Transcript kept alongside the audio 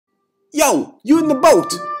Yo, you in the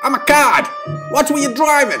boat? I'm a cod. Watch where you're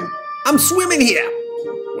driving. I'm swimming here.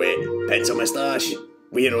 Wait, pencil moustache,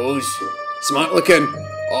 weirdos, smart looking.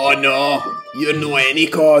 Oh no, you're no any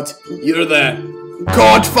cod. You're the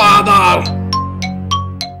Codfather.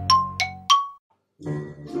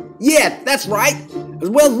 Yeah, that's right. As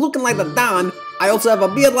well as looking like the Don, I also have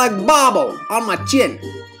a beard like Bobble on my chin.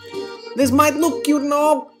 This might look cute and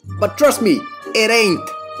all, but trust me, it ain't.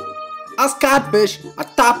 Us codfish are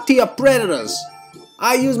top tier predators.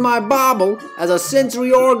 I use my bobble as a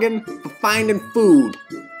sensory organ for finding food.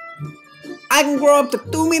 I can grow up to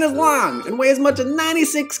 2 meters long and weigh as much as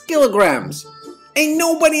 96 kilograms. Ain't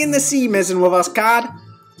nobody in the sea messing with us, cod.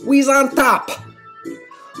 We's on top.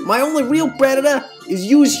 My only real predator is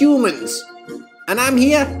yous humans. And I'm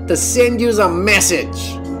here to send yous a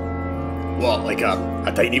message. What, like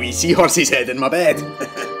a tiny wee seahorse's head in my bed?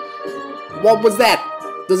 What was that?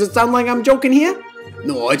 Does it sound like I'm joking here?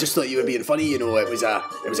 No, I just thought you were being funny, you know, it was a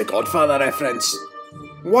Codfather reference.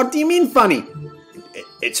 What do you mean funny?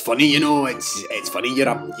 It's funny, you know, it's funny, you're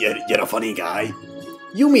a funny guy.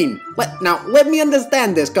 You mean, let me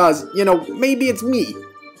understand this, cause, you know, maybe it's me.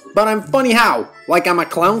 But I'm funny how? Like I'm a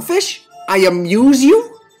clownfish? I amuse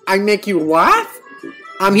you? I make you laugh?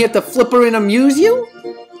 I'm here to flipper and amuse you?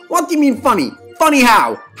 What do you mean funny? Funny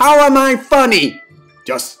how? How am I funny?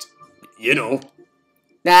 Just, you know.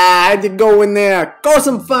 Nah, I had to go in there. Course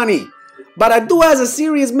I'm funny. But I do have a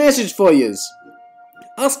serious message for yous.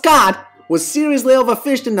 Us cod was seriously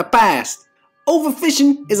overfished in the past.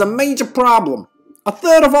 Overfishing is a major problem.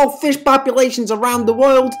 1/3 of all fish populations around the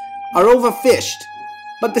world are overfished.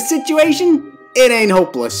 But the situation, it ain't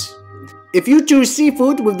hopeless. If you choose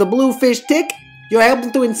seafood with the blue fish tick, you're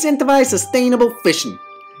helping to incentivize sustainable fishing.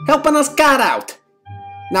 Helping us cod out.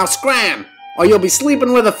 Now scram, or you'll be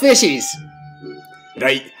sleeping with the fishies.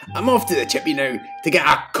 Right, I'm off to the chippy now to get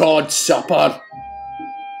a cod supper.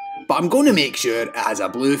 But I'm going to make sure it has a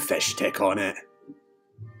blue fish tick on it.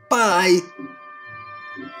 Bye.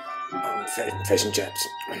 Fish and chips.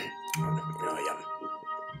 Oh, yum.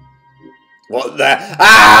 What the?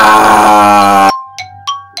 Ah!